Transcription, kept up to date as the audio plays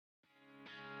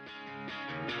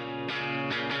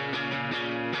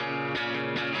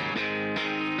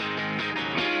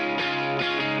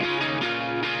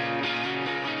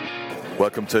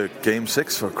Welcome to Game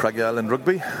 6 for Craggy Island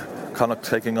Rugby. Connacht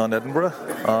taking on Edinburgh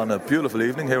on a beautiful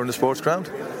evening here in the sports ground.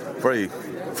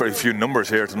 Very few numbers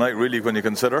here tonight, really, when you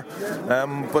consider.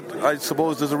 But I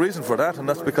suppose there's a reason for that, and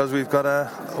that's because we've got a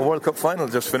World Cup final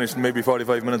just finished maybe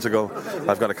 45 minutes ago.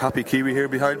 I've got a Cappy Kiwi here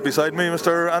beside me,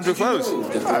 Mr. Andrew Clowes.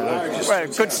 Well,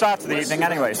 good start to the evening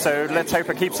anyway, so let's hope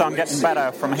it keeps on getting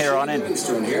better from here on in.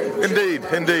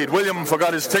 Indeed. William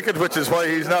forgot his ticket, which is why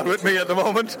he's not with me at the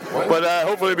moment. But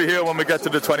hopefully he'll be here when we get to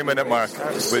the 20-minute mark.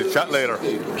 We'll chat later.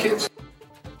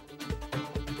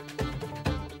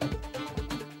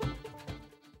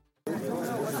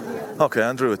 Okay,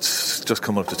 Andrew, it's just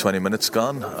come up to 20 minutes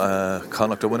gone.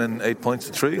 Connacht are winning 8 points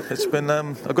to 3. It's been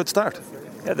a good start.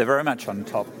 Yeah, they're very much on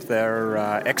top. They're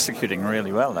executing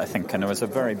really well, I think, and it was a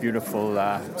very beautiful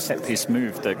set-piece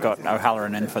move that got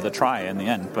O'Halloran in for the try in the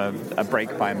end. A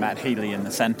break by Matt Healy in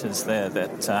the centres there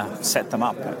that set them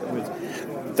up.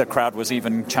 The crowd was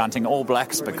even chanting All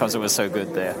Blacks because it was so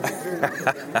good there.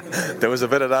 There was a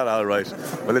bit of that, all right.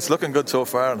 Well, it's looking good so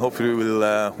far, and hopefully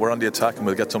we're on the attack and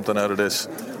we'll get something out of this,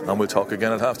 and we'll talk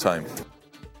again at half-time.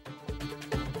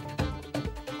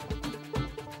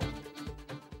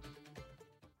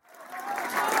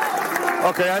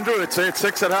 Okay, Andrew, it's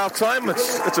 8-6 at half-time.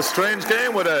 It's a strange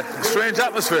game with a strange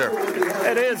atmosphere.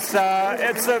 It is.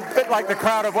 It's a bit like the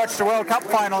crowd have watched the World Cup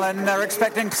final and they're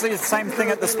expecting to see the same thing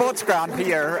at the sports ground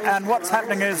here. And what's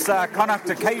happening is Connacht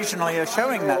occasionally are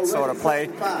showing that sort of play,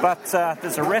 but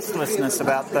there's a restlessness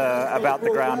about the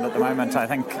ground at the moment, I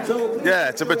think. Yeah,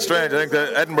 it's a bit strange. I think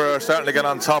that Edinburgh are starting to get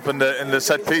on top in the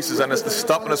set pieces, and it's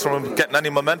stopping us from getting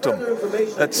any momentum.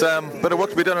 It's a bit of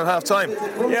work to be done at half-time.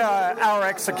 Yeah, our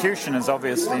execution is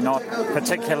obviously not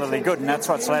particularly good, and that's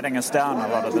what's letting us down a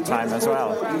lot of the time as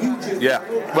well. Yeah,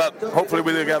 well, hopefully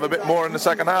we'll have a bit more in the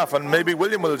second half, and maybe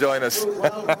William will join us.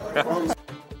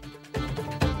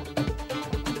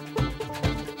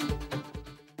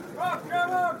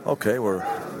 Okay, we're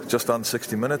just on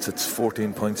 60 minutes. It's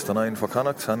 14 points to 9 for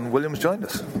Connacht, and William's joined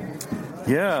us.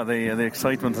 Yeah, the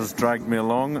excitement has dragged me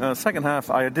along. Second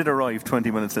half, I did arrive 20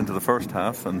 minutes into the first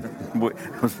half, and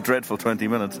it was a dreadful 20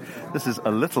 minutes. This is a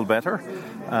little better.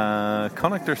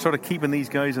 Connacht are sort of keeping these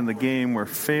guys in the game. We're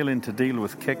failing to deal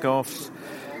with kickoffs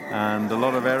and a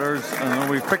lot of errors.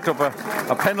 We've picked up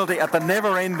a penalty at the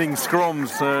never-ending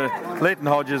scrums. Leighton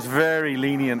Hodge is very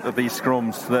lenient at these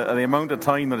scrums, the amount of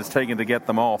time that it's taken to get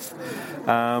them off.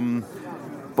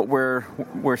 But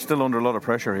we're still under a lot of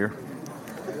pressure here.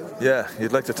 Yeah,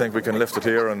 you'd like to think we can lift it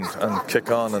here and kick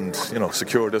on and,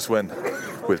 secure this win.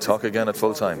 We'll talk again at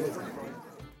full time.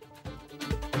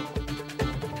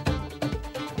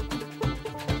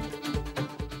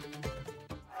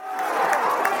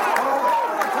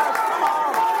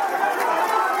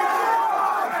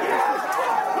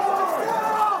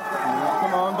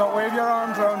 Come on, don't wave your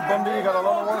arms around, Bundy. You got a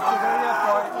lot of work to do yet,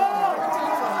 boy.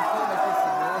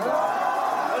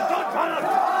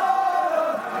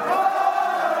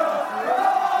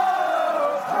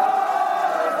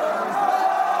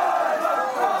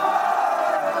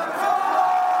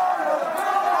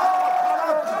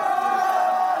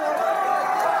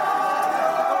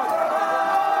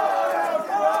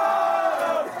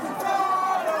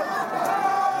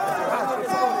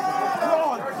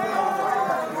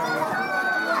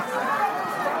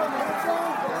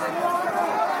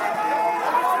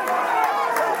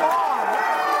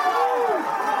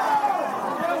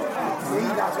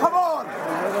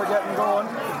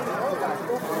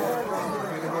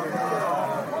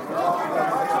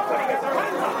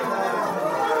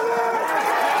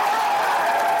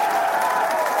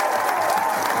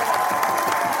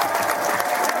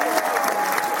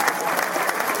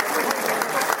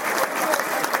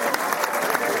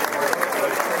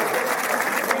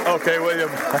 Okay, William,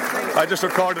 I just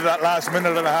recorded that last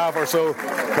minute and a half or so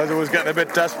because it was getting a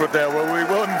bit desperate there. Well, we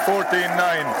won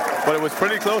 14-9, but it was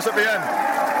pretty close at the end.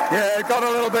 Yeah, it got a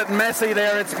little bit messy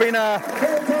there. It's been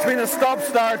a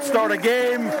stop-start sort of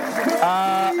game.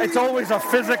 It's always a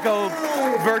physical,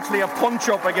 virtually a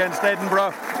punch-up against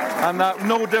Edinburgh, and that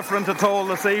no different at all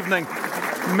this evening.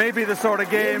 Maybe the sort of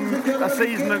game a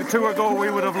season or two ago we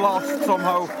would have lost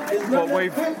somehow, but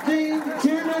we've won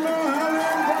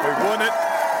it.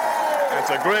 It's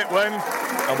a great win,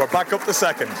 and we're back up the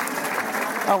second.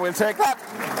 And we'll take that.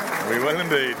 We will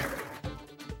indeed.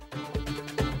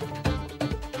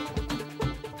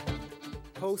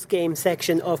 Post-game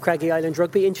section of Craggy Island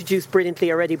Rugby, introduced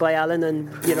brilliantly already by Alan, and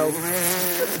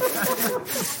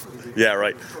Yeah,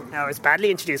 right. No, it's badly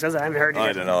introduced, as I haven't heard it.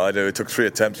 I don't know. It took 3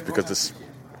 attempts because this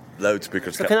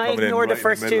loudspeakers. So can I ignore the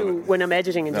first two when I'm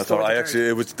editing? And that's all right.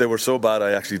 They were so bad.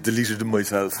 I actually deleted them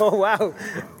myself. Oh wow,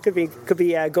 could be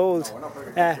gold.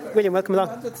 William, welcome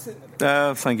along.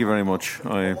 Thank you very much.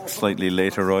 I'm a slightly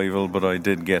late arrival, but I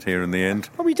did get here in the end.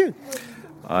 What were you doing?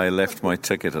 I left my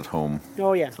ticket at home.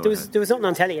 Oh yeah, there was something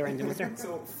on telly around him, was there?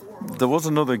 There was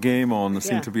another game on. There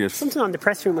seemed to be something on the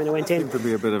press room when I went in. Seemed to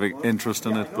be a bit of interest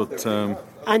in it, but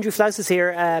Andrew Flouse is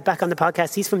here, back on the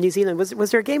podcast. He's from New Zealand. Was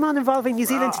there a game on involving New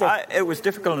Zealand today? It was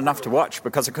difficult enough to watch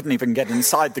because I couldn't even get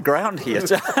inside the ground here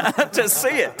to see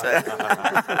it.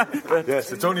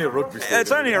 Yes, it's only a rugby stadium.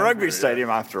 It's only a rugby stadium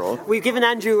after all. We've given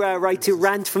Andrew a right to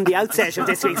rant from the outset of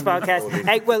this week's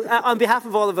podcast. Well, on behalf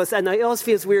of all of us, and it always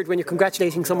feels weird when you're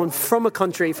congratulating someone from a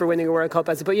country for winning a World Cup,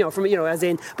 but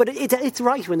it's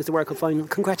right when it's a World Cup final.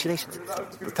 Congratulations.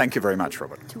 Thank you very much,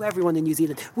 Robert. To everyone in New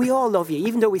Zealand. We all love you,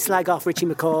 even though we slag off Richie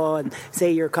McCaw and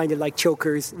say you're kind of like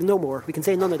chokers. No more. We can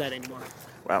say none of that anymore.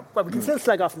 Well, we can still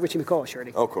slag off Richie McCaw,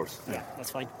 surely. Of course. Yeah, that's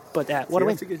fine. But what a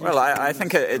win. Well, I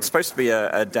think it's supposed to be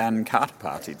a Dan Carter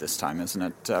party this time, isn't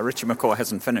it? Richie McCaw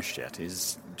hasn't finished yet.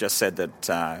 He's just said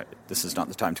that this is not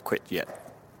the time to quit yet.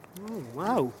 Oh,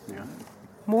 wow. Yeah.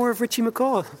 More of Richie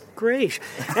McCaw. Great.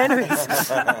 Anyways,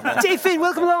 Dave Finn,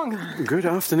 welcome along. Good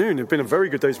afternoon. It's been a very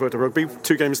good day's worth of rugby.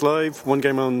 2 games live, one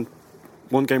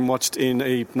game watched in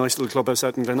a nice little clubhouse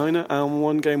out in Glenina, and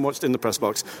 1 game watched in the press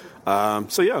box. An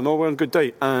all-round good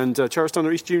day. And Charlestown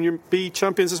are East Junior B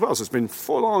champions as well, so it's been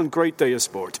full-on great day of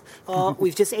sport.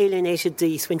 We've just alienated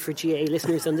the Swinford GA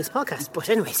listeners on this podcast, but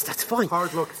anyways, that's fine.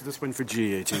 Hard luck to the Swinford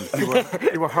GA team.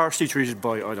 You were harshly treated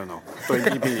by, I don't know, by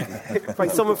EB. By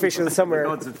some officials,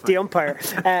 somewhere, the umpire.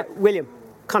 William,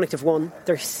 Connacht have won.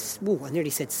 They're, I nearly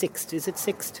said 6th. Is it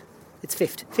 6th? It's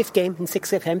 5th. 5th game in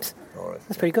 6 attempts. All right.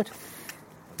 That's pretty good.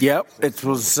 Yeah, it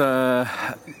was.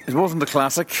 It wasn't a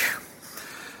classic.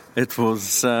 It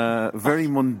was very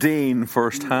mundane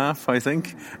first half, I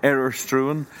think. Error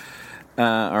strewn.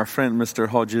 Our friend Mr.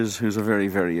 Hodges, who's a very,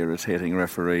 very irritating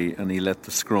referee, and he let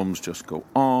the scrums just go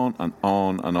on and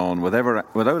on and on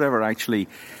without ever actually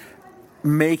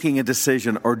making a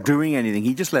decision or doing anything.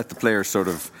 He just let the players sort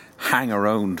of hang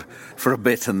around for a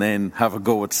bit and then have a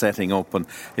go at setting up, and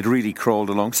it really crawled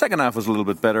along. Second half was a little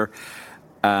bit better.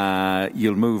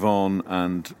 You'll move on,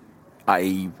 and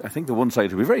I think the one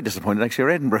side who will be very disappointed actually are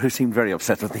Edinburgh, who seemed very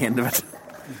upset at the end of it.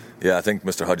 Yeah, I think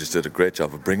Mr. Hodges did a great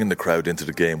job of bringing the crowd into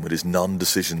the game with his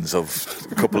non-decisions of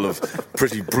a couple of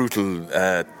pretty brutal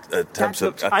attempts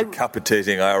at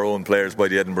decapitating our own players by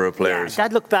the Edinburgh players. Yeah,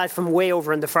 that looked bad from way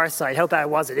over on the far side. How bad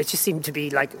was it? It just seemed to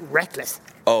be like reckless.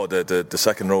 Oh, the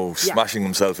second row smashing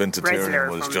himself into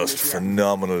Tiernan was just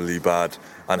phenomenally bad.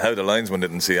 And how the linesman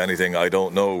didn't see anything, I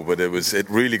don't know. But it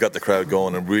really got the crowd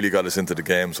going and really got us into the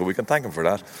game. So we can thank him for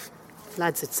that.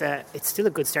 Lads, it's still a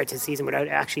good start to the season without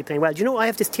actually playing well. Do you know, I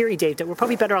have this theory, Dave, that we're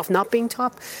probably better off not being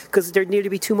top because there'd nearly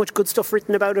be too much good stuff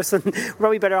written about us, and we're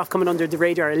probably better off coming under the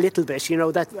radar a little bit. You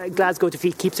know, that Glasgow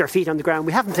defeat keeps our feet on the ground.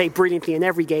 We haven't played brilliantly in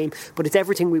every game, but it's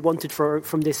everything we wanted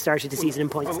from this start of the season in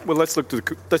points. Well, let's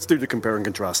do the compare and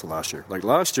contrast to last year. Like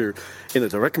last year, in a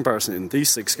direct comparison, in these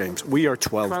 6 games, we are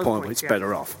 12 points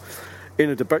better off. In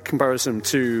a direct comparison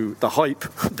to the hype,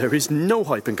 there is no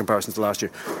hype in comparison to last year.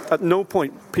 At no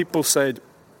point people said.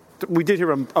 We did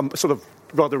hear a sort of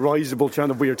rather risible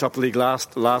chant of we are top of the league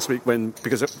last week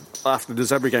after the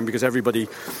Zebre game, because everybody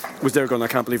was there going, I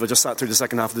can't believe I just sat through the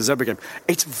second half of the Zebre game.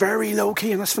 It's very low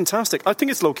key, and that's fantastic. I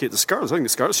think it's low key at the Scarlets. I think the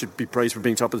Scarlets should be praised for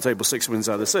being top of the table, 6 wins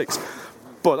out of 6.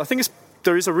 But I think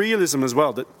there is a realism as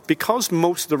well that because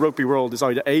most of the rugby world is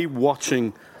either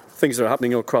watching things that are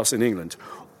happening across in England,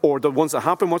 or the ones that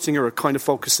have been watching are kind of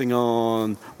focusing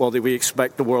on, we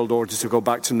expect the world order to go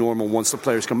back to normal once the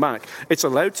players come back. It's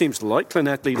allowed teams like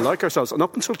Clonettley, like ourselves, and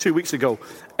up until 2 weeks ago,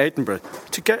 Edinburgh,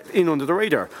 to get in under the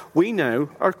radar. We now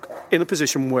are in a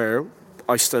position where,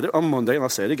 I said it on Monday, and I'll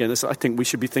say it again, I think we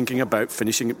should be thinking about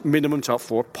finishing minimum top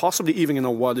 4, possibly even in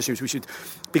our wildest dreams. We should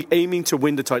be aiming to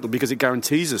win the title because it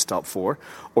guarantees us top 4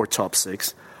 or top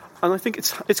 6. And I think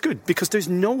it's good because there's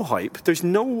no hype. There's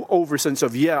no over sense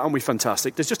of, aren't we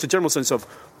fantastic? There's just a general sense of,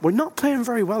 we're not playing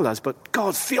very well, lads, but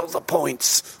God, feel the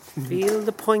points. Feel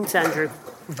the points, Andrew.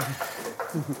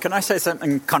 Can I say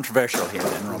something controversial here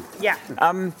then, Rob? Yeah.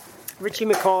 Richie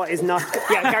McCaw is not.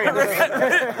 Yeah, carry on.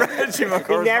 Richie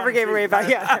McCaw. He never gave away back.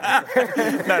 Yeah.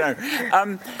 No.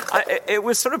 It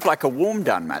was sort of like a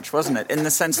warm-down match, wasn't it? In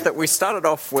the sense that we started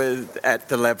off with, at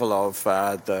the level of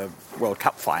the World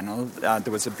Cup final,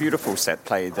 there was a beautiful set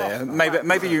play there.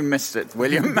 Maybe you missed it,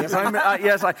 William.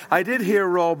 Yes, I did hear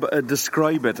Rob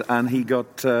describe it, and he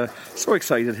got so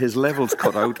excited his levels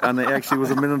cut out, and it actually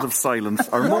was a minute of silence,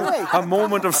 or a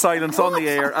moment of silence on the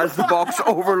air as the box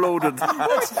overloaded.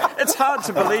 It's hard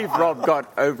to believe Rob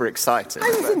got overexcited. I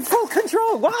was in full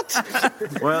control. What?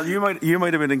 Well, you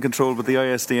might have been in control, but the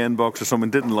ISDN box or someone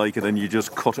didn't like it, and you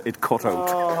just cut out.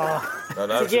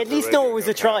 Oh. Did you at least know it was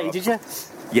a try? Did you?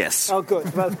 Yes. Oh,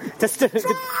 good. Well,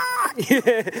 the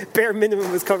bare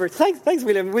minimum was covered. Thanks,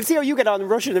 William. We'll see how you get on in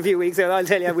Russia in a few weeks, and I'll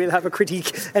tell you, we'll have a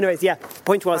critique. Anyways, yeah,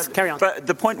 point was, carry on. But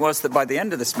the point was that by the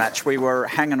end of this match, we were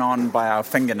hanging on by our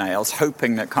fingernails,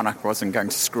 hoping that Connacht wasn't going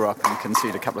to screw up and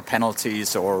concede a couple of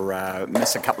penalties or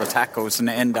miss a couple of tackles and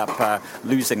end up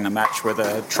losing the match with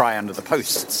a try under the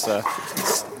posts.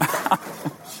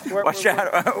 We're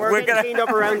getting cleaned up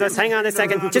around us. Hang on a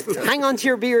second. Just hang on to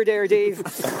your beer there, Dave.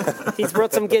 He's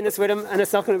brought some Guinness with him, and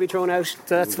it's not going to be thrown out,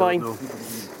 so that's fine.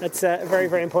 That's very,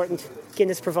 very important.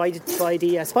 Guinness provided by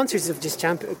the sponsors of this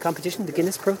competition, the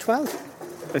Guinness Pro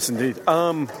 12. Yes, indeed.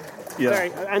 Yeah.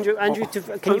 Sorry, Andrew, can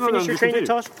you finish your train of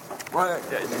thought? Well,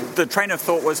 the train of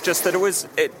thought was just that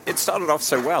it started off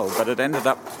so well, but it ended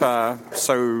up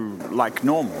so like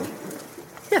normal.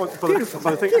 Yeah, beautiful.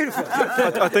 I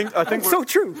think so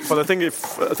true. But I think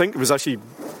it was actually,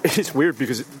 it's weird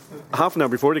because half an hour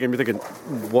before the game you're thinking,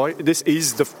 why this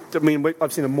is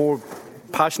I've seen a more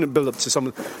passionate build-up to some.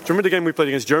 Do you remember the game we played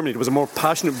against Germany? There was a more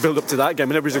passionate build-up to that game,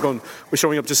 and everybody's going, we're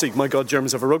showing up to see, my God,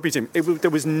 Germans have a rugby team. It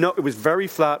was very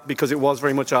flat because it was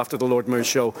very much after the Lord Mayor's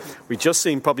show. We just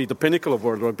seen probably the pinnacle of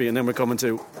World Rugby, and then we're coming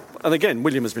to, and again,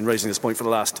 William has been raising this point for the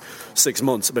last 6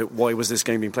 months about why was this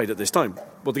game being played at this time.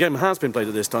 Well, the game has been played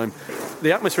at this time.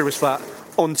 The atmosphere was flat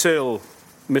until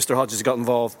Mr. Hodges got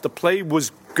involved. The play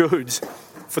was good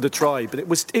for the try, but it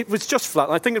was just flat.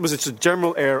 And I think it was a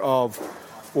general air of,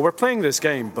 well, we're playing this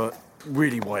game, but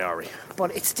really, why are we?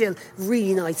 But it's still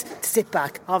really nice to sit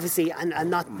back, obviously, and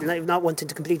not wanting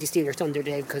to completely steal your thunder,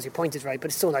 Dave, because your point is right, but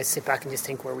it's so nice to sit back and just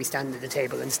think where we stand at the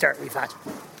table and start we've had.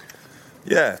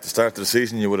 Yeah, at the start of the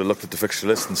season, you would have looked at the fixture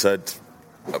list and said,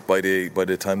 by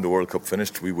the time the World Cup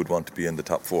finished, we would want to be in the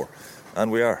top 4.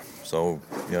 And we are. So,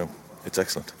 it's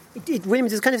excellent.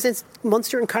 Williams is kind of since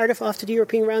Munster and Cardiff after the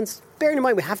European rounds. Bearing in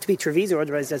mind we have to beat Treviso,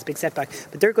 otherwise that's a big setback.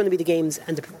 But they're going to be the games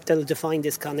and that'll define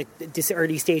this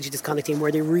early stage of this Connacht team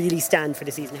where they really stand for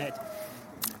the season ahead.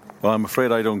 Well, I'm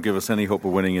afraid I don't give us any hope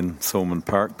of winning in Thomond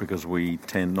Park because we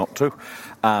tend not to.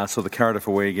 So the Cardiff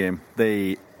away game,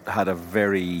 they had a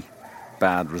very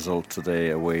bad result today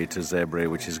away to Zebre,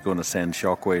 which is going to send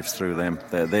shockwaves through them.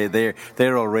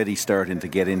 They're already starting to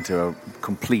get into a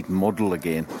complete muddle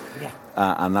again. Yeah.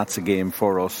 And that's a game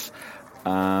for us.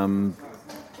 And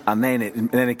then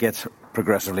it gets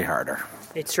progressively harder.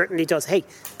 It certainly does. Hey,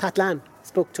 Pat Lam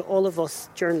spoke to all of us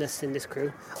journalists in this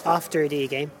crew after the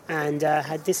game and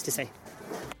had this to say.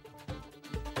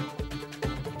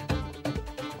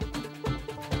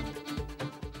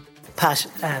 Pat,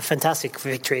 fantastic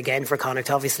victory again for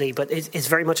Connacht, obviously, but it's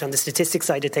very much on the statistics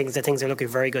side of things that things are looking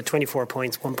very good. 24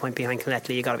 points, 1 point behind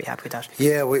Clonettley. You got to be happy with that.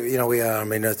 Yeah, we are. I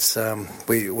mean, it's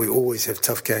we always have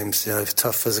tough games,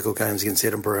 tough physical games against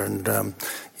Edinburgh, and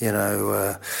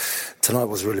tonight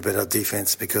was really about our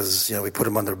defence because we put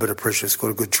them under a bit of pressure.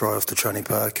 Scored a good try off the training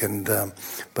park, and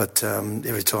but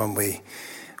every time we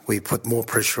put more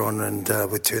pressure on and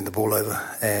we turned the ball over,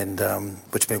 and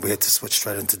which meant we had to switch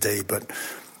straight into D, but.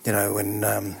 It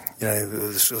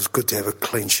was good to have a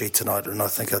clean sheet tonight, and I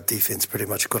think our defence pretty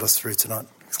much got us through tonight.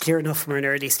 It's clear enough from an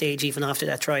early stage, even after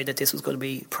that try, that this was going to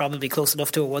be probably close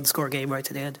enough to a one-score game right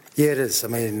to the end. Yeah, it is. I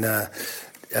mean,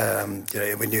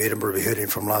 we knew Edinburgh would be hurting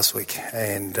from last week,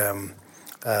 and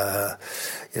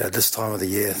this time of the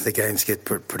year, the games get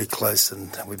pretty close,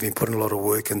 and we've been putting a lot of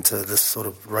work into this sort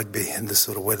of rugby and this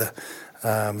sort of weather.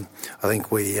 I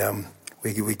think we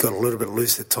got a little bit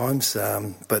loose at times,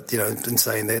 but in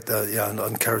saying that, I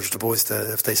encourage the boys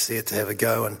to, if they see it, to have a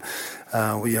go, and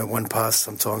one pass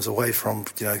sometimes away from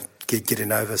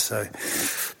getting over. So,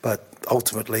 but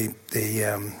ultimately,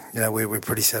 we're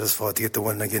pretty satisfied to get the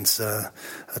win against a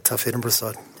tough Edinburgh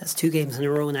side. That's 2 games in a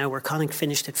row now where Connacht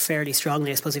finished it fairly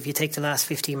strongly. I suppose if you take the last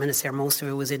 15 minutes there, most of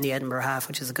it was in the Edinburgh half,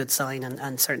 which is a good sign,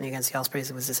 and certainly against the Ospreys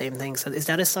it was the same thing. So is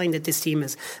that a sign that this team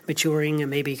is maturing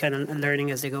and maybe kind of learning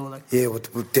as they go? Yeah, well,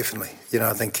 definitely.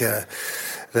 I think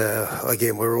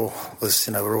again we're off the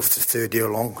 3rd year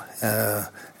long,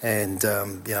 and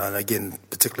again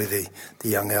particularly the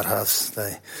young out halves.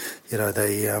 I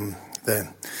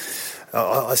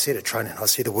see it at training. I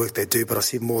see the work they do, but I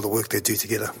see more the work they do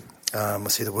together. I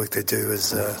see the work they do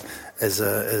as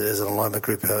an alignment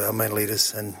group, our main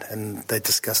leaders, and they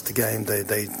discuss the game.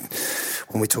 They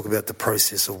when we talk about the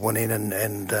process of winning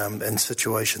and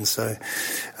situations. So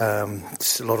a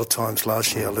lot of times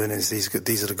last year I learned is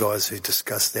these are the guys who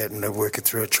discuss that and they work it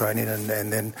through at training, and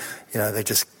then they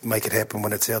just make it happen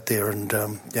when it's out there. And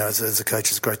as a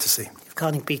coach, it's great to see. If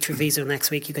Connacht beat Treviso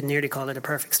next week, you could nearly call it a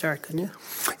perfect start, couldn't you?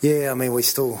 Yeah, I mean, we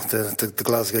still the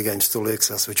Glasgow game still irks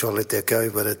us. We try to let that go,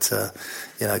 but it's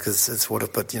because it's what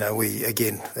it. But we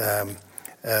again.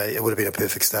 It would have been a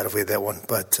perfect start if we had that one.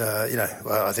 But,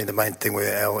 I think the main thing,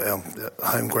 we're our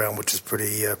home ground, which is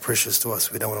pretty precious to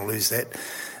us. We don't want to lose that.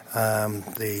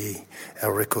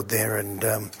 Our record there, and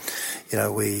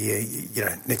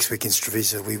next week in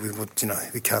Treviso, we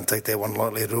can't take that one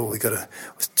lightly at all. We got a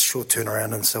short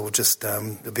turnaround, and so we'll just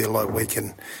it'll be a light week,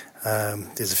 and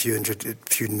there's a few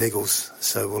niggles,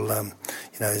 so we'll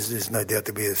there's no doubt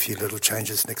there'll be a few little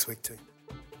changes next week too.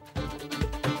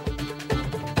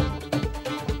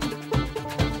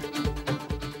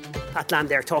 Pat Lam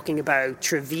there talking about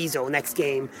Treviso next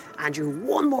game. Andrew,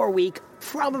 one more week,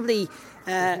 probably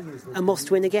a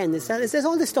must-win again. Is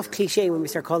all this stuff cliche when we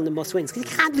start calling them must-wins? Because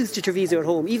you can't lose to Treviso at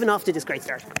home, even after this great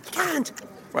start. You can't.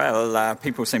 Well,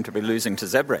 people seem to be losing to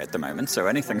Zebra at the moment, so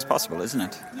anything's possible, isn't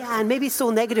it? Yeah, and maybe it's so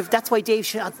negative. That's why Dave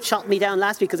shot me down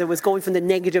last week, because I was going from the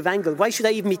negative angle. Why should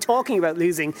I even be talking about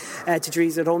losing to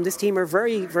Treviso at home? This team are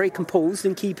very, very composed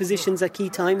in key positions at key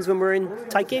times when we're in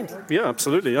tight games. Yeah,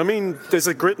 absolutely. I mean, there's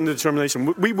a grit and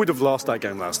determination. We would have lost that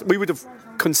game last. We would have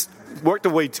worked a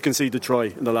way to concede the try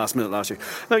in the last minute last year.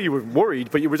 Now, you were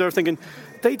worried, but you were there thinking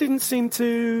they didn't seem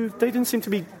to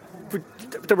be.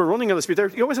 They were running at the speed.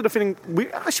 You always had a feeling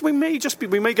we may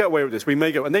get away with this. We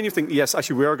may go, and then you think, yes,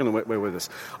 actually, we are going to get away with this.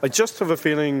 I just have a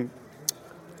feeling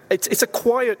it's a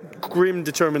quiet, grim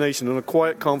determination and a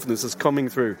quiet confidence that's coming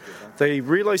through. They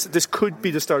realise that this could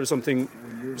be the start of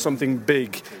something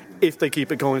big if they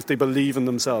keep it going, if they believe in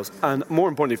themselves. And more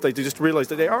importantly, if they just realise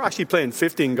that they are actually playing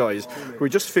 15 guys who are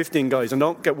just 15 guys and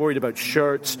don't get worried about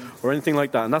shirts or anything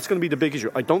like that. And that's going to be the big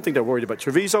issue. I don't think they're worried about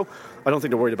Treviso. I don't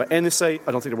think they're worried about NSA.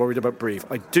 I don't think they're worried about Brive.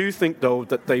 I do think, though,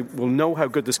 that they will know how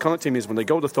good this Connacht team is when they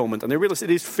go to Thomond and they realise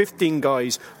it is 15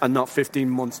 guys and not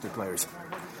 15 monster players.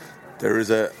 There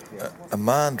is a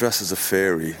man dressed as a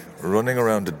fairy running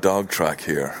around a dog track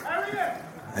here.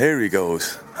 Here he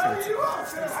goes.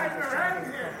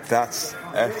 That's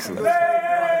excellent.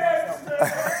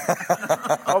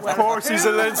 Of course he's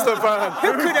a Leinster fan.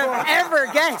 Who could have ever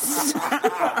guessed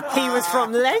he was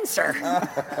from Leinster?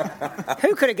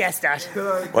 Who could have guessed that?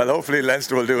 Well, hopefully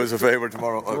Leinster will do us a favour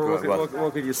tomorrow.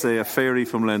 What could you say? A fairy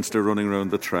from Leinster running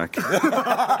around the track.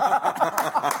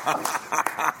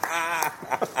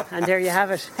 And there you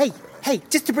have it. Hey,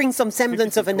 just to bring some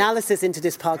semblance of analysis into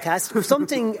this podcast,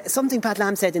 something Pat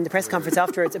Lam said in the press conference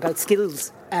afterwards about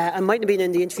skills. It mightn't have been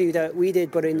in the interview that we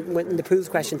did, but in the Pools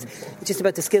questions, just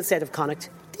about the skill set of Connacht.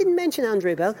 Didn't mention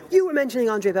Andre Bell. You were mentioning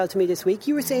Andre Bell to me this week.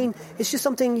 You were saying it's just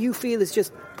something you feel is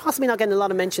just possibly not getting a lot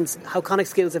of mentions, how Connacht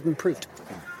skills have improved.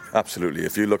 Absolutely.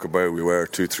 If you look at where we were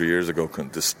 2-3 years ago,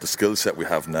 the skill set we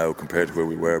have now compared to where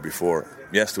we were before,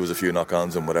 yes, there was a few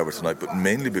knock-ons and whatever tonight, but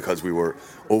mainly because we were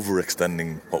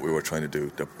overextending what we were trying to do.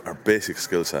 Our basic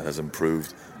skill set has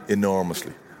improved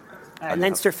enormously.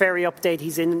 Leinster Ferry update.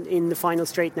 He's in the final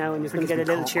straight now and he's going to get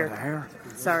a little cheer.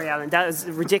 Sorry, Alan. That was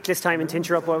a ridiculous timing to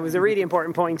interrupt what was a really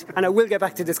important point. And I will get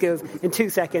back to the skills in 2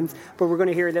 seconds, but we're going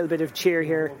to hear a little bit of cheer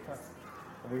here.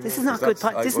 This is not good.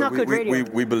 This is not good radio.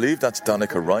 We believe that's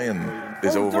Donncha Ryan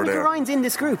is over there. Donncha Ryan's in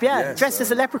this group, yes, dressed as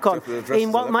a leprechaun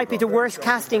in what might be the worst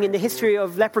casting in the history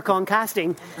of leprechaun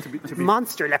casting.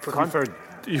 Monster leprechaun.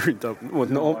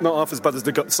 Not half as bad as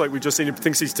the site we've just seen. He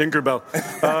thinks he's Tinkerbell.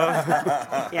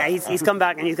 Yeah, he's come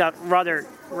back and he's got rather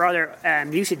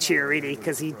muted cheer, really,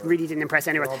 because he really didn't impress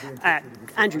anyone.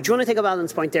 Andrew, do you want to take up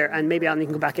Alan's point there, and maybe Alan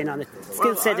can go back in on it?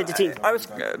 Skill set of the team. I was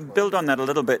build on that a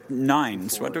little bit.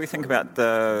 Nines. What do we think about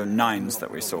the nines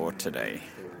that we saw today?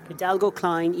 Hidalgo,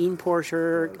 Klein, Ian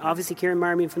Porter, obviously Kieran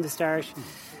Marmion from the start.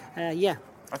 Yeah.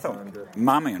 I thought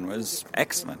Marmion was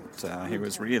excellent. He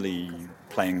was really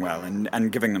playing well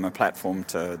and giving them a platform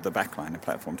to the backline, a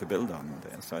platform to build on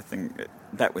there. So I think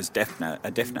that was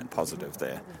a definite positive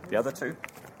there. The other two?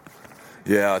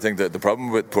 Yeah, I think that the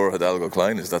problem with poor Hidalgo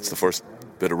Klein is that's the first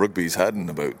bit of rugby he's had in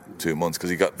about 2 months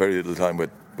because he got very little time with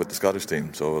the Scottish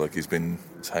team. So he's been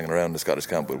hanging around the Scottish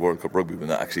camp with World Cup rugby but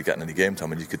not actually getting any game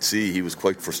time. And you could see he was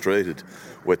quite frustrated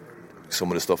with some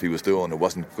of the stuff he was doing. It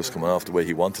wasn't just coming off the way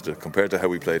he wanted it compared to how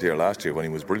we played here last year when he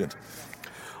was brilliant.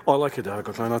 I like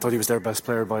Hidalgo. I thought he was their best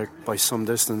player by some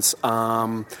distance.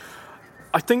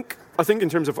 I think in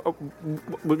terms of,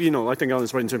 I think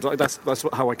Alan's right in terms of, that's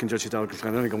how I can judge Hidalgo. I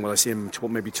only go, well, I see him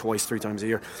maybe twice, 3 times a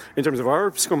year. In terms of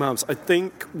our scrum halves, I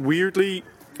think weirdly,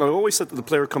 I always said that the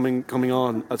player coming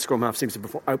on at scrum half seems to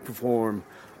outperform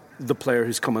the player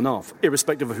who's coming off,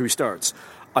 irrespective of who starts.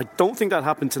 I don't think that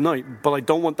happened tonight, but I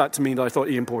don't want that to mean that I thought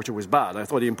Ian Porter was bad. I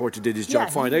thought Ian Porter did his job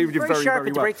fine. He did very, sharp very at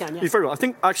the well. breakdown, yeah. He's very well.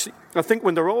 I think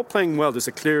when they're all playing well, there's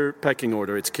a clear pecking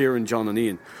order. It's Kieran, John and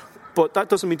Ian. But that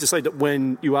doesn't mean to say that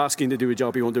when you ask Ian to do a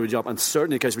job, he won't do a job. And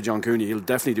certainly in the case with John Cooney, he'll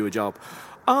definitely do a job.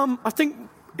 I think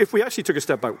if we actually took a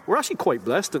step back, we're actually quite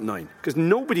blessed at 9. Because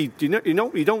nobody, you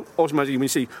don't automatically, when you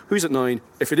see who's at 9,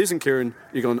 if it isn't Kieran,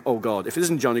 you're going, oh God. If it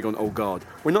isn't John, you're going, oh God.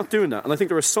 We're not doing that. And I think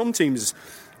there are some teams,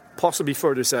 possibly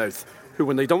further south, who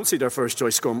when they don't see their first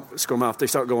choice scrum half, they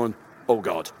start going, oh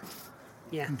God.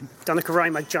 Yeah, Donnacha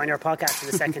Ryan might join our podcast in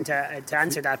a second to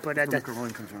answer that. But Donnacha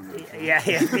Ryan comes around. Yeah,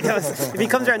 if he does. If he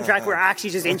comes around the track, we're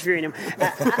actually just interviewing him.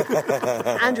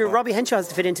 Andrew, Robbie Henshaw has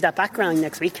to fit into that background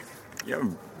next week. Yeah.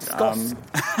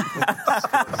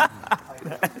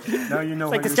 Now you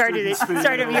know. It's like the start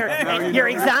of your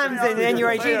exams and then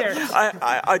your IT there.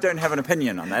 I don't have an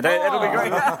opinion on that. It'll be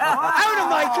great. Out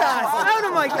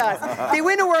of my class. They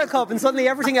win a World Cup and suddenly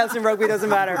everything else in rugby doesn't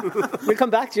matter. We'll come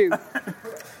back to you.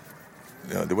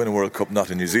 Yeah, they win a World Cup not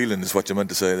in New Zealand is what you meant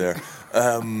to say there.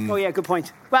 Oh yeah, good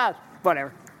point. Well,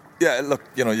 whatever. Yeah, look,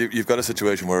 you've got a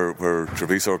situation where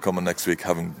Treviso are coming next week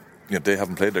they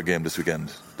haven't played their game this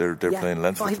weekend. They're playing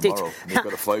Leinster tomorrow. They've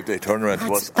got a 5-day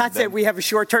turnaround. Pat said we have a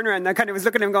short turnaround. I kind of was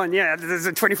looking at him going, yeah, there's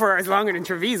a 24 hours longer than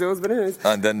Treviso's, but anyways.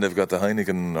 And then they've got the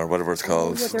Heineken or whatever it's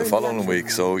called the following week.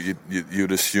 So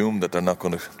you'd assume that they're not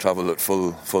going to travel at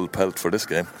full pelt for this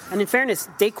game. And in fairness,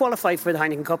 they qualified for the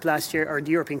Heineken Cup last year, or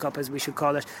the European Cup as we should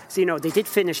call it. So they did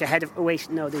finish ahead of.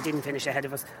 No, they didn't finish ahead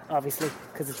of us, obviously,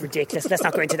 because it's ridiculous. Let's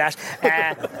not go into that.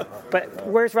 But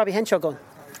where's Robbie Henshaw going?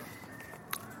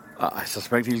 I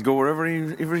suspect he'll go wherever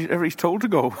he's told to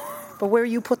go. But where are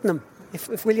you putting him?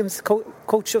 If Williams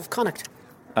coach of Connacht?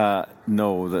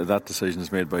 No, that decision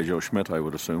is made by Joe Schmidt, I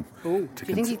would assume. Oh, do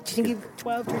you think he's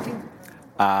 12, 13?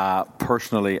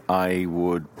 Personally, I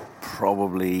would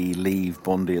probably leave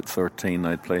Bundy at 13.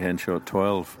 I'd play Henshaw at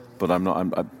 12. But I'm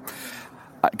not.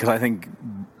 Because I think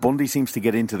Bundy seems to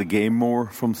get into the game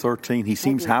more from 13. He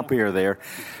seems happier there.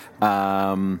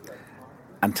 And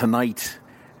tonight,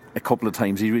 a couple of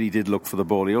times he really did look for the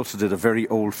ball. He also did a very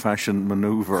old-fashioned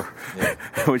manoeuvre,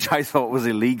 which I thought was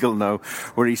illegal now,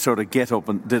 where he sort of get up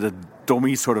and did a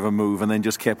dummy sort of a move and then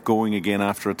just kept going again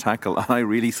after a tackle. And I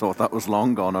really thought that was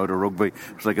long gone out of rugby.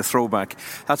 It was like a throwback.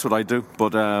 That's what I do.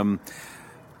 But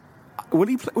will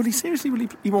he play? Will he seriously?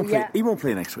 He won't play. He won't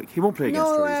play next week. He won't play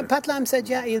against Treviso. Pat Lam said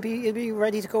he'll be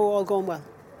ready to go, all going well,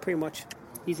 pretty much.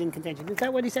 He's in contention. Is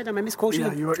that what he said? Am I misquoting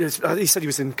him? He said he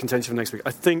was in contention for next week.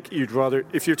 I think you'd rather,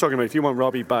 if you're talking about, if you want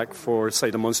Robbie back for, say,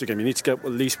 the Munster game, you need to get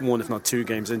at least 1, if not 2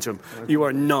 games into him. Okay. You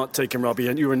are not taking Robbie,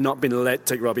 and you are not being let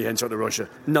take Robbie Henshaw to Russia.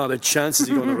 Not a chance is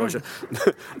he going to Russia.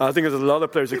 I think there's a lot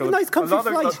of players who go. Nice comfy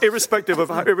flight. Irrespective of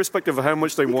how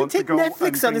much they want to go.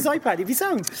 Netflix on his iPad if he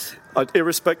sounds.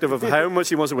 Irrespective of how much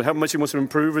he wants to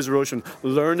improve his Russian,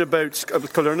 learn about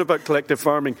collective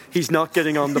farming. He's not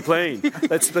getting on the plane.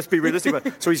 Let's be realistic about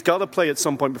it. So he's got to play at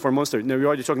some point before Munster. Now, you're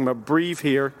already talking about Brieve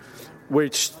here,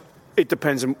 which it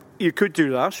depends. You could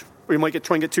do that, or you might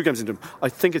try and get 2 games into him. I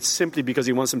think it's simply because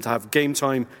he wants him to have game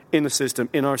time in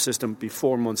our system,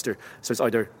 before Munster. So it's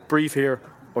either Brieve here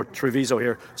or Treviso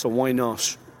here. So why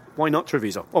not? Why not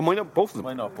Treviso? Or why not both of them?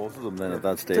 Why not both of them then at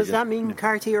that stage? Does that mean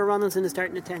Carty or Ronaldson is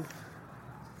starting at 10?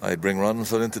 I'd bring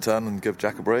Ronaldson into 10 and give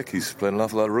Jack a break. He's played an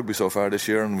awful lot of rugby so far this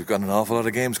year, and we've got an awful lot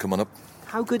of games coming up.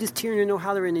 How good is Tiernan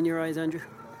O'Halloran in your eyes, Andrew?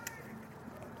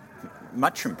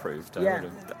 Much improved,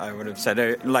 I would have said.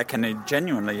 And he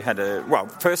genuinely had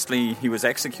firstly, he was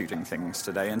executing things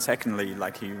today, and secondly,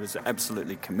 he was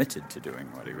absolutely committed to doing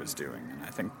what he was doing. And I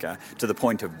think to the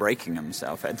point of breaking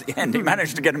himself at the end, he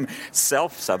managed to get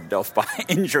himself subbed off by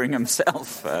injuring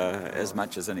himself as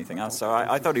much as anything else. So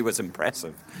I thought he was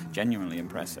impressive, genuinely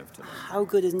impressive today. How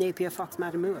good is Napier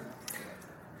Fox-Matamua?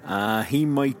 He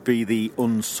might be the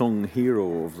unsung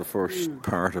hero of the first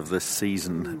part of this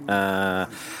season.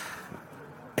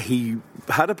 He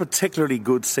had a particularly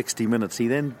good 60 minutes. He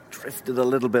then drifted a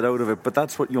little bit out of it, but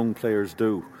that's what young players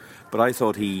do. But I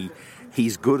thought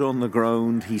he's good on the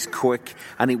ground, he's quick,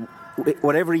 and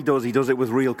whatever he does it with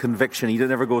real conviction. He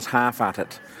never goes half at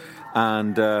it.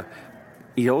 And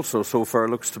he also, so far,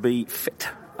 looks to be fit,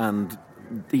 and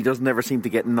he doesn't ever seem to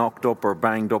get knocked up or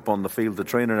banged up on the field. The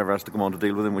trainer never has to come on to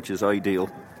deal with him, which is ideal.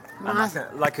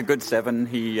 Like a good 7,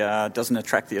 he doesn't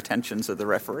attract the attentions of the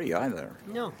referee either.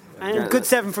 No. And good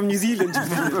 7 from New Zealand.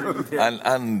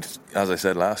 and as I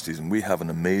said last season, we have an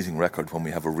amazing record when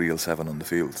we have a real 7 on the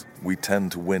field. We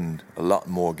tend to win a lot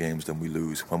more games than we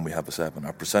lose when we have a 7.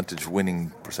 Our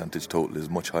winning percentage total is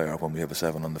much higher when we have a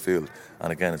 7 on the field.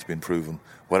 And again, it's been proven.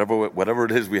 Whatever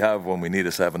it is we have when we need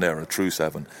a 7 there, a true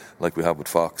 7, like we have with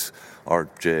Fox or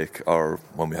Jake or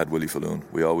when we had Willie Falloon,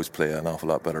 we always play an awful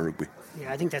lot better rugby.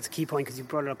 Yeah, I think that's a key point because you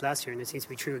brought it up last year and it seems to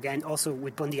be true again. Also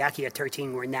with Bundy Aki at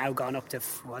 13, we're now gone up to,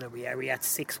 what are we at? We're at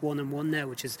 6-1-1 now,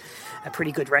 which is a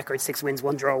pretty good record. 6 wins,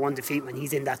 1 draw, 1 defeat when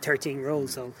he's in that 13 role.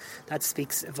 So that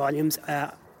speaks volumes.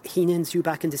 Heenan's due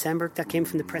back in December. That came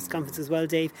from the press conference as well,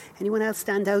 Dave. Anyone else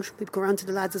stand out? We'll go around to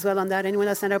the lads as well on that. Anyone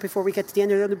else stand out before we get to the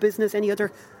end of the other business? Any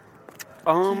other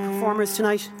performers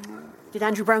tonight? Did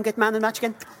Andrew Brown get man of the match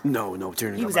again? No.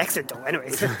 He was excellent though,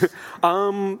 anyway.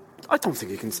 I don't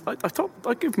think he can. I thought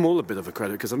I'd give Mull a bit of a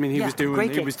credit because he was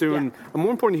doing, and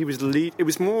more importantly, he was lead. It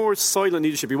was more silent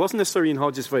leadership. He wasn't necessarily in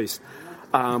Hodges' face.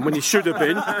 When he should have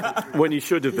been.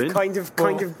 Kind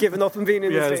of given up and being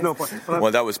in his face. There's no point.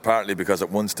 Well, that was partly because at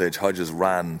one stage Hodges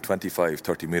ran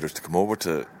 25-30 metres to come over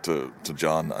to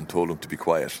John and told him to be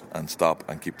quiet and stop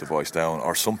and keep the voice down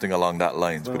or something along that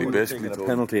lines. But he basically told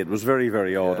penalty. It was very,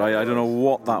 very odd. I don't know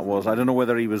what that was. I don't know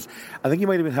whether he was. I think he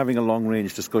might have been having a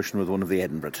long-range discussion with one of the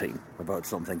Edinburgh team about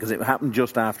something because it happened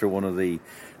just after one of the.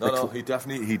 No, he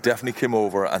definitely came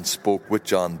over and spoke with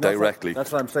John directly.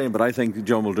 That's what I'm saying. But I think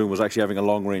John Muldoon was actually having a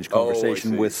long-range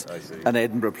conversation with an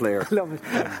Edinburgh player. I love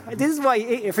it. This is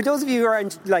why, for those of you who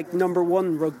aren't like number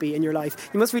one rugby in your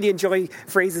life, you must really enjoy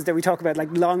phrases that we talk about,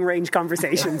 like long-range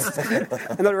conversations. In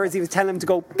other words, he was telling him to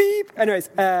go beep. Anyways,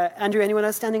 Andrew, anyone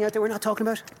else standing out there we're not talking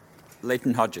about?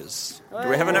 Leighton Hodges. Do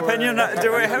we have an opinion?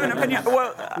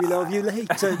 Well, we love you,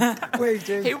 Leighton.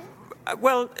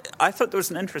 Well, I thought there was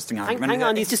an interesting argument. Hang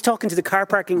on, he's just talking to the car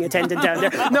parking attendant down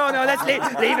there. No, let's leave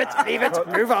it.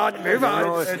 Move on.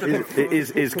 No,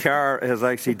 his car has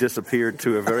actually disappeared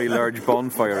to a very large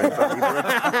bonfire in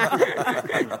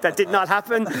That did not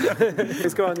happen.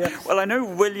 Just go on, yeah. Well, I know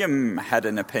William had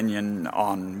an opinion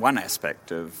on one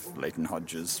aspect of Leighton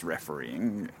Hodges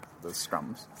refereeing the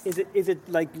scrums. Is it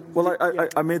like... Well,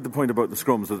 I made the point about the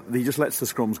scrums, that he just lets the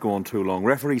scrums go on too long.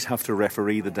 Referees have to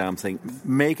referee the damn thing,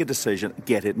 make a decision,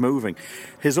 get it moving.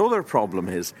 His other problem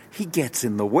is he gets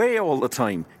in the way all the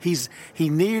time. He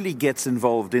nearly gets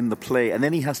involved in the play, and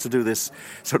then he has to do this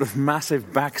sort of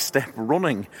massive back step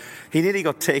running. He nearly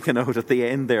got taken out at the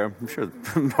end there. I'm sure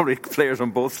probably players on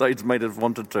both sides might have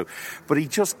wanted to. But he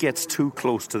just gets too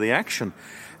close to the action,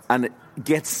 and it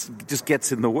just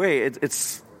gets in the way.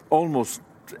 It's almost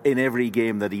in every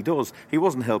game that he does. He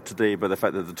wasn't helped today by the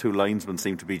fact that the two linesmen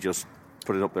seem to be just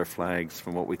putting up their flags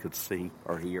from what we could see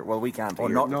or hear. Well, we can't hear.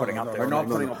 Not putting up their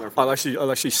flags. I'll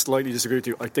actually slightly disagree with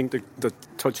you. I think the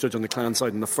touch judge on the Clan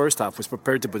side in the first half was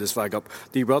prepared to put his flag up.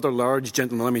 The rather large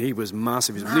gentleman, I mean, he was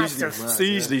massive. He was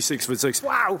easily 6'6".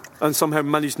 Wow. And somehow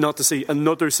managed not to see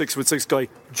another 6'6" guy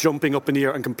jumping up in the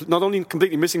air and not only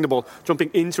completely missing the ball,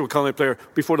 jumping into a Conway player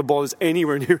before the ball is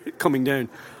anywhere near coming down.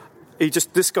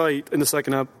 This guy in the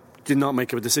second half did not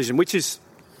make a decision, which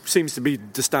seems to be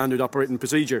the standard operating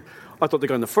procedure. I thought the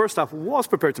guy in the first half was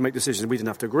prepared to make decisions. We didn't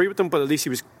have to agree with them, but at least he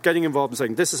was getting involved and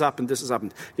saying, this has happened.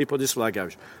 He put his flag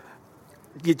out.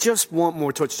 You just want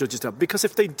more touch judges to have, because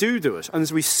if they do it, and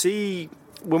as we see,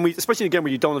 especially again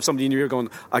when you don't have somebody in your ear going,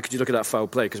 could you look at that foul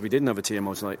play, because we didn't have a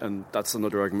TMO tonight, and that's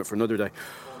another argument for another day.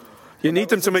 You need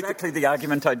them to make exactly the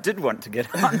argument I did want to get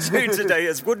onto today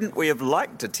is, wouldn't we have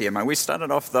liked a TMO? We started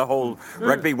off the whole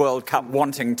Rugby World Cup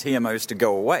wanting TMOs to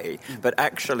go away, but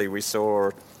actually we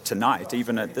saw tonight,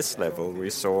 even at this level, we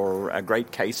saw a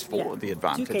great case for the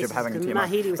advantage of having a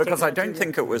TMO. Because I don't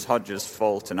think it was Hodges'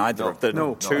 fault in either of the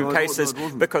two cases,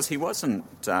 because he wasn't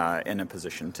in a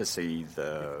position to see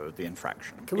the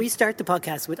infraction. Can we start the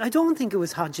podcast with, I don't think it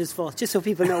was Hodges' fault, just so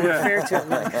people know it's fair to him.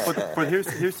 But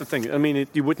here's the thing. I mean,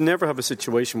 you would never have a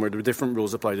situation where the different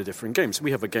rules apply to different games.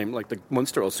 We have a game like the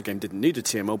Munster Ulster game didn't need a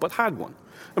TMO, but had one.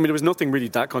 I mean, there was nothing really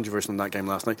that controversial in that game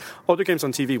last night. Other games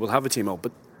on TV will have a TMO,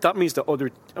 but that means that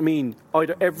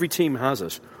either every team has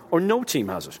it or no team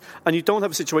has it. And you don't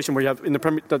have a situation where you have in the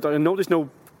Premier. I know there's no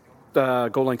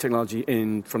goal line technology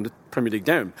from the Premier League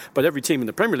down, but every team in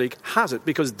the Premier League has it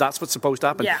because that's what's supposed to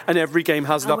happen. Yeah. And every game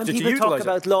has the opportunity to utilise it. When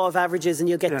people talk about law of averages and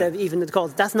you'll get even the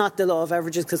calls, that's not the law of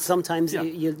averages, because sometimes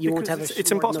you won't have it.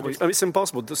 It's impossible. It's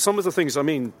impossible. Some of the things,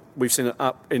 we've seen it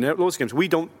in loads of games. We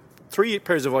don't 3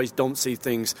 pairs of eyes don't see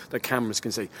things that cameras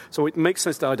can see. So it makes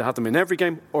sense to either have them in every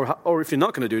game, or if you're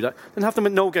not going to do that, then have them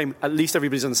in no game. At least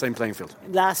everybody's on the same playing field.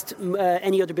 Last,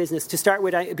 any other business? To start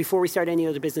with, before we start any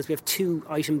other business, we have 2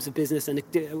 items of business. And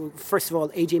first of all,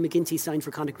 AJ McGinty signed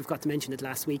for Connacht. We've got to mention it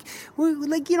last week.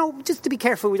 Just to be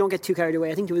careful, we don't get too carried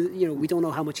away. I think there was, we don't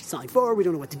know how much he signed for. We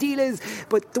don't know what the deal is.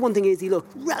 But the one thing is, he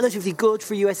looked relatively good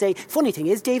for USA. Funny thing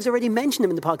is, Dave's already mentioned him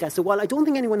in the podcast. So while I don't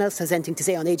think anyone else has anything to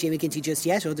say on AJ McGinty just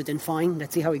yet, other than fine,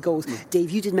 let's see how he goes.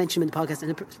 Dave, you did mention him in the podcast,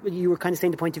 and you were kind of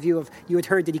saying the point of view of you had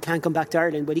heard that he can't come back to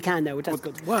Ireland, but he can now. That's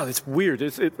good. Well, it's weird.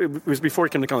 It was before he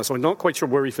came to Connacht, so I'm not quite sure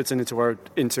where he fits into our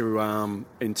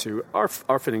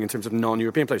fitting in terms of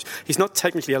non-European players. He's not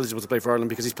technically eligible to play for Ireland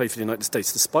because he's played for the United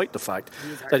States, despite the fact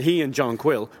that he and John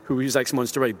Quill, who is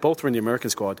ex-Munster A, both were in the American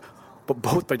squad, but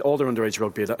both played all their underage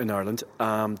rugby in Ireland.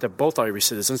 They're both Irish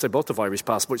citizens. They both have Irish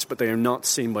passports, but they are not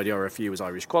seen by the RFU as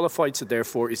Irish qualified. So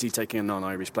therefore, is he taking a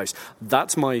non-Irish place?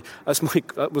 That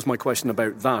was my question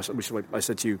about that, which I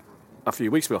said to you a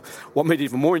few weeks ago. What made it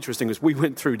even more interesting was we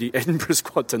went through the Edinburgh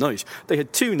squad tonight. They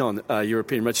had 2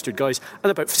 non-European registered guys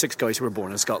and about 6 guys who were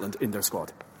born in Scotland in their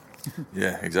squad.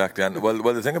 Yeah, exactly. And well,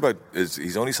 the thing about is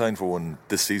he's only signed for one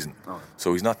this season,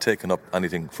 so he's not taking up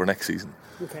anything for next season.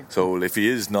 Okay. So if he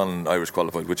is non-Irish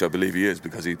qualified, which I believe he is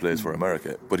because he plays for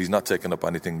America, but he's not taking up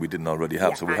anything we didn't already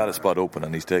have. So we had a spot open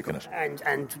and he's taken it.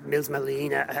 And Mills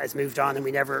Malina has moved on, and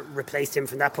we never replaced him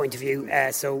from that point of view.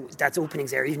 So that's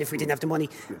openings there, even if we didn't have the money.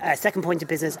 Second point of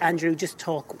business, Andrew, just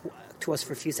talk to us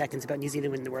for a few seconds about New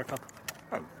Zealand winning the World Cup.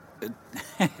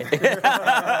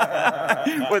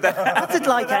 What's it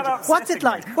like, Andrew? What's it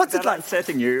like?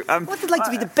 Upsetting you. What's it like to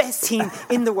be the best team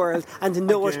in the world and to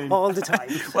know it all the time?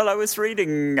 Well, I was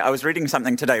reading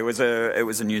something today. It was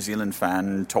a New Zealand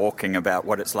fan talking about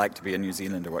what it's like to be a New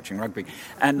Zealander watching rugby,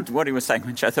 and what he was saying,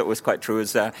 which I thought was quite true,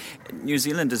 is New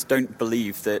Zealanders don't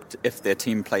believe that if their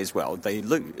team plays well,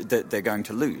 that they're going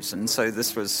to lose, and so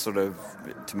this was sort of,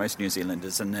 to most New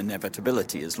Zealanders, an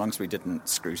inevitability as long as we didn't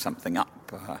screw something up,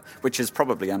 which is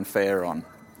probably unfair on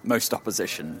most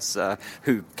oppositions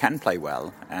who can play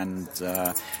well and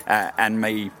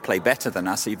may play better than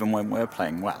us even when we're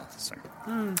playing well. So.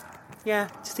 Yeah,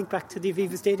 just think back to the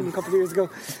Aviva Stadium a couple of years ago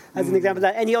as an example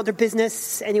of that. Any other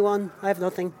business? Anyone? I have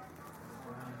nothing.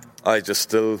 I just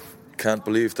still can't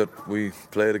believe that we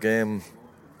played a game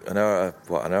an hour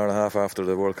and a half after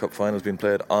the World Cup final's been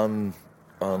played on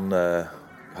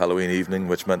Halloween evening,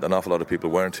 which meant an awful lot of people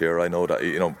weren't here. I know that,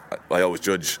 I always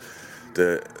judge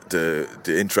the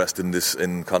interest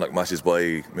in Connacht matches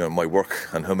by my work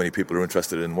and how many people are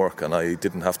interested in work, and I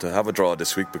didn't have to have a draw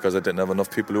this week because I didn't have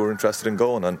enough people who were interested in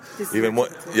going, and even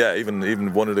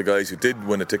one of the guys who did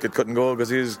win a ticket couldn't go because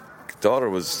his daughter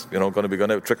was going to be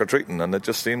going out trick-or-treating, and it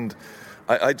just seemed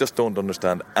I just don't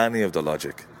understand any of the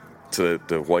logic to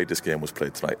why this game was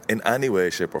played tonight in any way,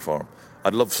 shape or form.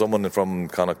 I'd love someone from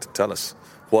Connacht to tell us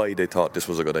why they thought this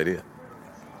was a good idea.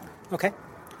 Okay.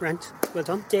 Grant, well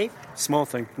done. Dave? Small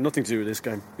thing, nothing to do with this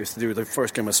game. It's to do with the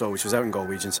first game I saw, which was out in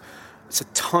Galwegians. It's a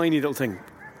tiny little thing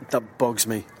that bugs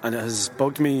me, and it has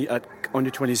bugged me at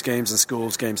under-20s games and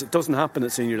schools games. It doesn't happen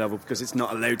at senior level because it's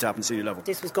not allowed to happen at senior level.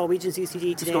 This was Galwegians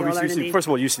UCD today. First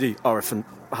of all, UCD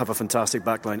have a fantastic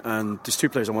backline, and there's 2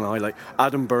 players I want to highlight.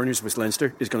 Adam Byrne, with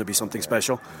Leinster, is going to be something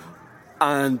special.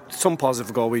 And some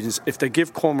positive for Galwegians. If they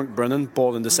give Cormac Brennan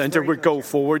ball in the centre, would go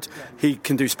forward, he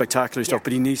can do spectacular stuff,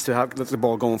 but he needs to let the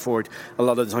ball going forward. A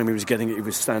lot of the time he was getting it, he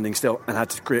was standing still and had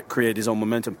to create his own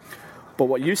momentum. But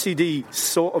what UCD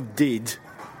sort of did,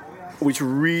 which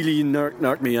really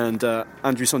nerked me, and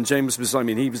Andrew Son James was,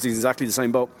 he was in exactly the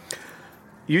same boat.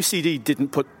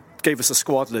 UCD gave us a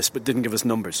squad list but didn't give us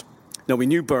numbers. Now, we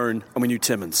knew Byrne and we knew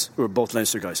Timmins, who were both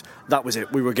Leinster guys. That was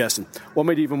it. We were guessing. What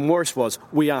made it even worse was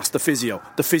we asked the physio.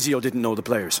 The physio didn't know the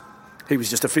players. He was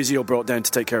just a physio brought down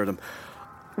to take care of them.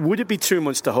 Would it be too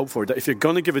much to hope for that if you're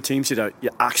going to give a team sheet out, you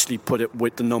actually put it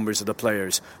with the numbers of the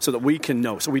players so that we can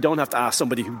know, so we don't have to ask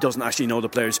somebody who doesn't actually know the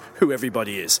players who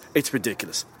everybody is? It's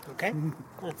ridiculous. Okay,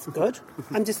 that's good.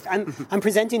 I'm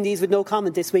presenting these with no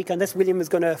comment this week unless William is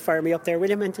going to fire me up there.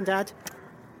 William, anything to add?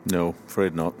 No,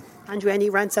 afraid not. Andrew, any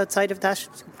rants outside of that?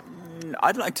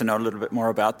 I'd like to know a little bit more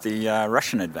about the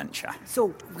Russian adventure.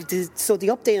 So the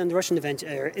update on the Russian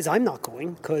adventure is I'm not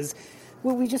going because...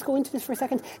 Will we just go into this for a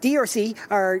second? The ERC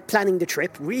are planning the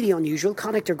trip. Really unusual.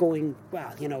 Connacht are going,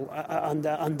 on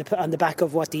the back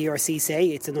of what the ERC say.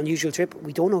 It's an unusual trip.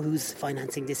 We don't know who's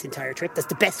financing this entire trip. That's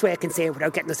the best way I can say it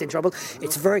without getting us in trouble.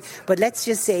 But let's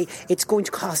just say it's going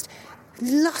to cost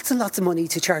lots and lots of money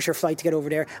to charter a flight to get over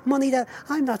there. Money that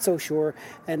I'm not so sure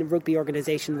a rugby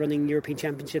organisation running European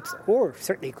Championships, or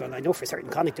certainly, I know for certain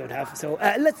Connacht don't have. So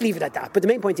let's leave it at that. But the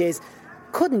main point is,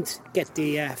 couldn't get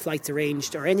the flights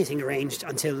arranged or anything arranged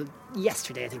until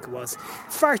yesterday, I think it was.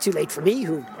 Far too late for me,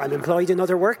 who I'm employed in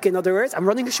other work. In other words, I'm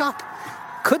running a shop.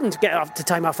 Couldn't get off the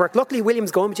time off work. Luckily,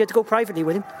 William's going, but you had to go privately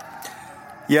with him.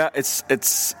 Yeah, it's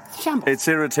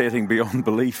irritating beyond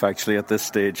belief, actually, at this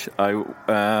stage.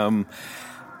 The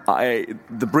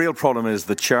real problem is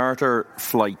the charter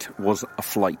flight was a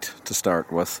flight to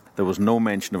start with. There was no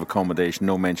mention of accommodation,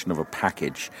 no mention of a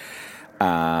package.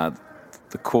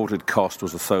 The quoted cost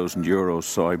was €1,000,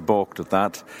 so I balked at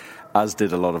that, as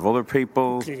did a lot of other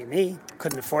people. Including me.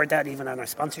 Couldn't afford that even on our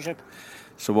sponsorship.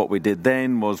 So what we did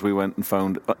then was we went and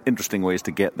found interesting ways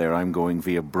to get there. I'm going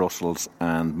via Brussels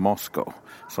and Moscow.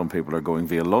 Some people are going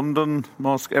via London,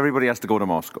 Moscow. Everybody has to go to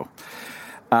Moscow.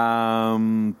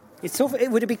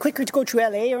 Would it be quicker to go through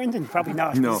LA or anything? Probably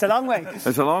not. No. It's a long way.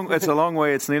 It's a long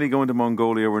way. It's nearly going to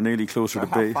Mongolia. We're nearly closer to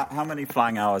base. How many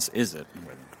flying hours is it?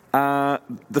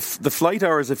 The flight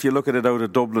hours, if you look at it out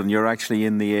of Dublin, you're actually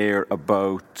in the air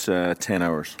about 10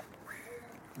 hours.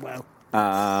 Wow.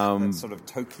 That's sort of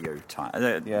Tokyo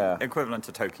time. Yeah. Equivalent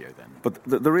to Tokyo, then. But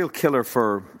the real killer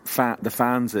for the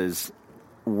fans is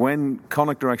when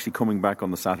Connacht are actually coming back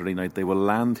on the Saturday night, they will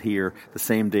land here the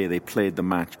same day they played the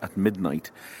match at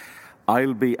midnight.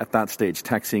 I'll be at that stage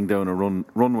taxiing down a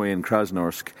runway in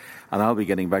Krasnoyarsk, and I'll be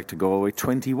getting back to Galway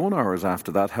 21 hours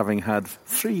after that, having had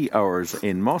 3 hours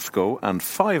in Moscow and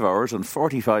 5 hours and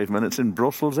 45 minutes in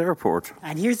Brussels airport.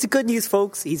 And here's the good news,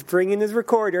 folks. He's bringing his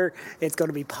recorder. It's going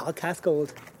to be podcast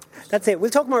gold. That's it. We'll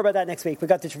talk more about that next week. We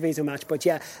got the Treviso match, but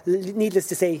yeah, needless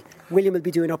to say, William will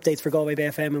be doing updates for Galway Bay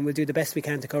FM, and we'll do the best we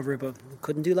can to cover it, but we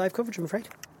couldn't do live coverage, I'm afraid.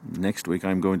 Next week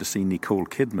I'm going to see Nicole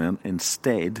Kidman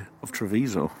instead of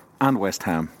Treviso and West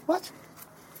Ham. What?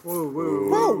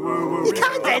 Whoa. You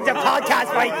can't end the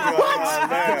podcast right.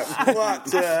 What? What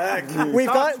the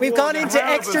heck? We've gone into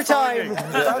extra time.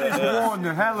 That is one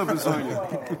hell of a signing.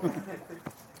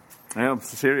 Yeah,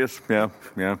 serious.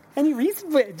 Yeah. Any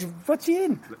reason? What's she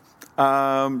in?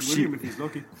 William, if he's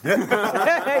lucky. And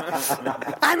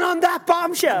on that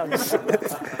bombshell,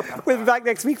 we'll be back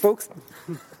next week, folks.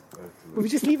 Will we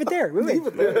just leave it there, will we? Leave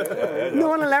it there. No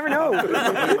one will ever know.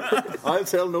 I'll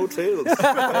tell no tales.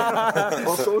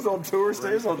 What goes on tour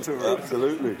stays on tour.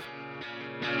 Absolutely.